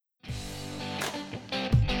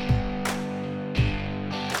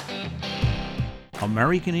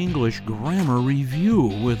American English Grammar Review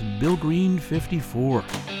with Billgreen54.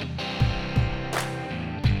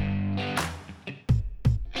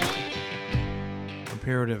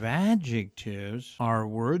 Comparative adjectives are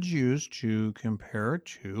words used to compare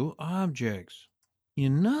two objects.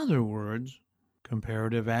 In other words,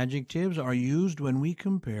 comparative adjectives are used when we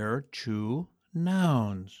compare two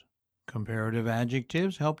nouns. Comparative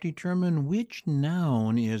adjectives help determine which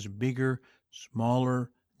noun is bigger, smaller,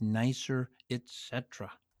 nicer,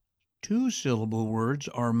 etc. Two-syllable words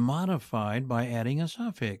are modified by adding a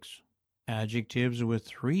suffix. Adjectives with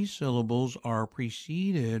three syllables are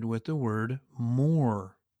preceded with the word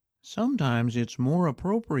more. Sometimes it's more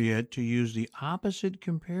appropriate to use the opposite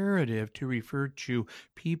comparative to refer to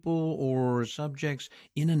people or subjects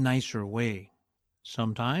in a nicer way.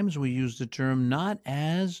 Sometimes we use the term not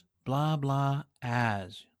as, blah, blah,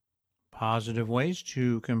 as. Positive ways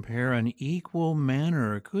to compare an equal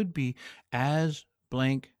manner could be as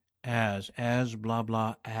blank as blah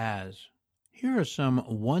blah as. Here are some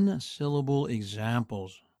one-syllable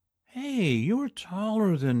examples. Hey, you're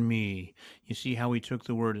taller than me. You see how we took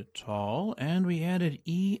the word tall and we added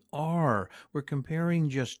ER. We're comparing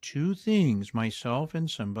just two things, myself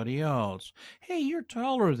and somebody else. Hey, you're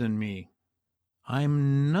taller than me.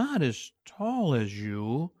 I'm not as tall as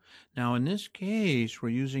you. Now, in this case, we're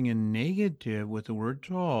using a negative with the word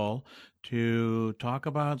tall to talk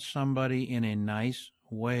about somebody in a nice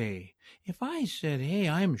way. If I said, hey,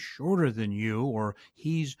 I'm shorter than you, or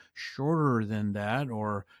he's shorter than that,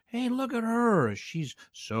 or hey, look at her, she's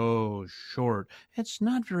so short, it's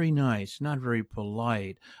not very nice, not very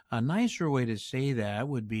polite. A nicer way to say that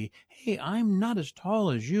would be, hey, I'm not as tall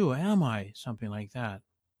as you, am I? Something like that.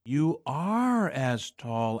 You are as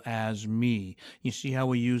tall as me. You see how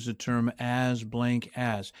we use the term as blank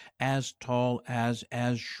as tall as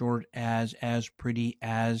short as pretty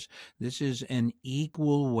as. This is an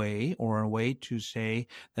equal way, or a way to say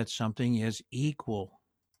that something is equal.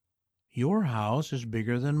 Your house is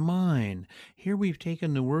bigger than mine. Here we've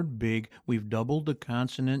taken the word big, we've doubled the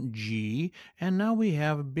consonant G, and now we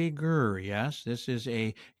have bigger. Yes, this is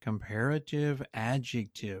a comparative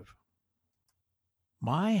adjective.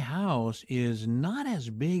 My house is not as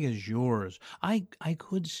big as yours. I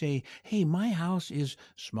could say, hey, my house is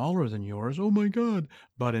smaller than yours. Oh my God.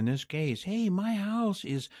 But in this case, hey, my house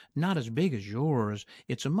is not as big as yours.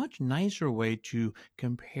 It's a much nicer way to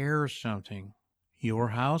compare something. Your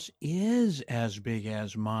house is as big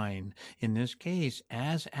as mine. In this case,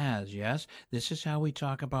 as, yes, this is how we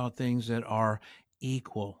talk about things that are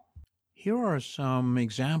equal. Here are some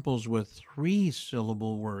examples with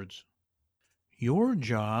three-syllable words. Your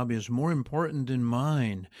job is more important than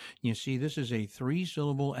mine. You see, this is a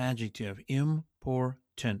three-syllable adjective, important.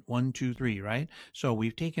 1, 2, 3, right? So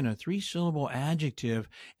we've taken a three-syllable adjective,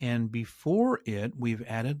 and before it, we've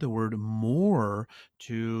added the word more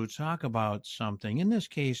to talk about something. In this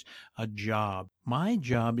case, a job. My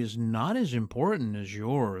job is not as important as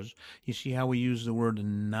yours. You see how we use the word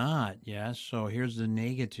not, yes? So here's the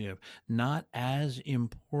negative, not as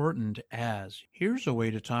important as. Here's a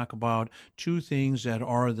way to talk about two things that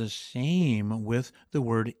are the same with the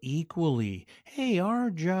word equally. Hey,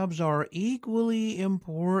 our jobs are equally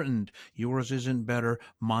important. Yours isn't better,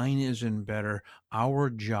 mine isn't better. Our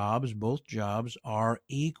jobs, both jobs, are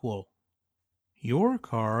equal. Your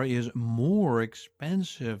car is more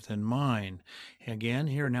expensive than mine. Again,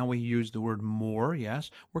 here now we use the word more,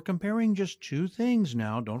 yes. We're comparing just two things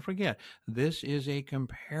now. Don't forget, this is a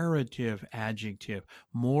comparative adjective.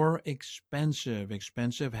 More expensive.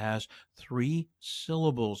 Expensive has three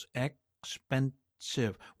syllables. Expensive.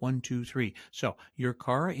 1, 2, 3. So your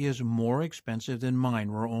car is more expensive than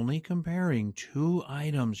mine. We're only comparing two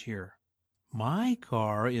items here. My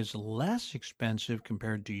car is less expensive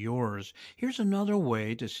compared to yours. Here's another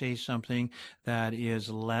way to say something that is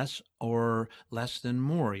less or less than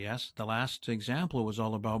more. Yes, the last example was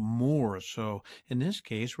all about more. So in this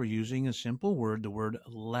case, we're using a simple word, the word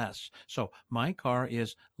less. So my car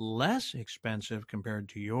is less expensive compared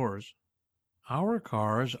to yours. Our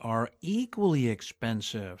cars are equally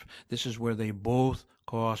expensive. This is where they both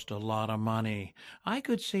cost a lot of money. I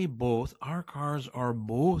could say both. Our cars are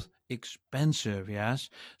both expensive, yes?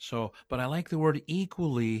 So, but I like the word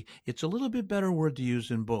equally. It's a little bit better word to use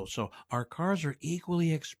than both. So, our cars are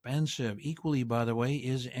equally expensive. Equally, by the way,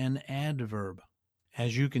 is an adverb.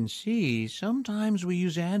 As you can see, sometimes we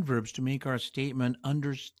use adverbs to make our statement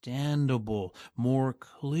understandable, more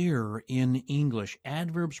clear in English.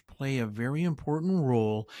 Adverbs play a very important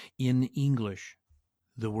role in English.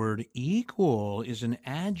 The word equal is an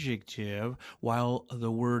adjective, while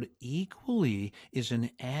the word equally is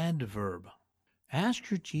an adverb.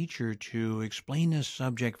 Ask your teacher to explain this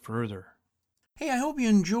subject further. Hey, I hope you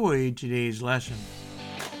enjoyed today's lesson.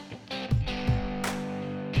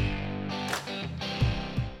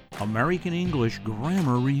 American English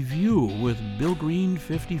Grammar Review with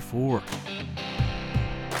Billgreen54.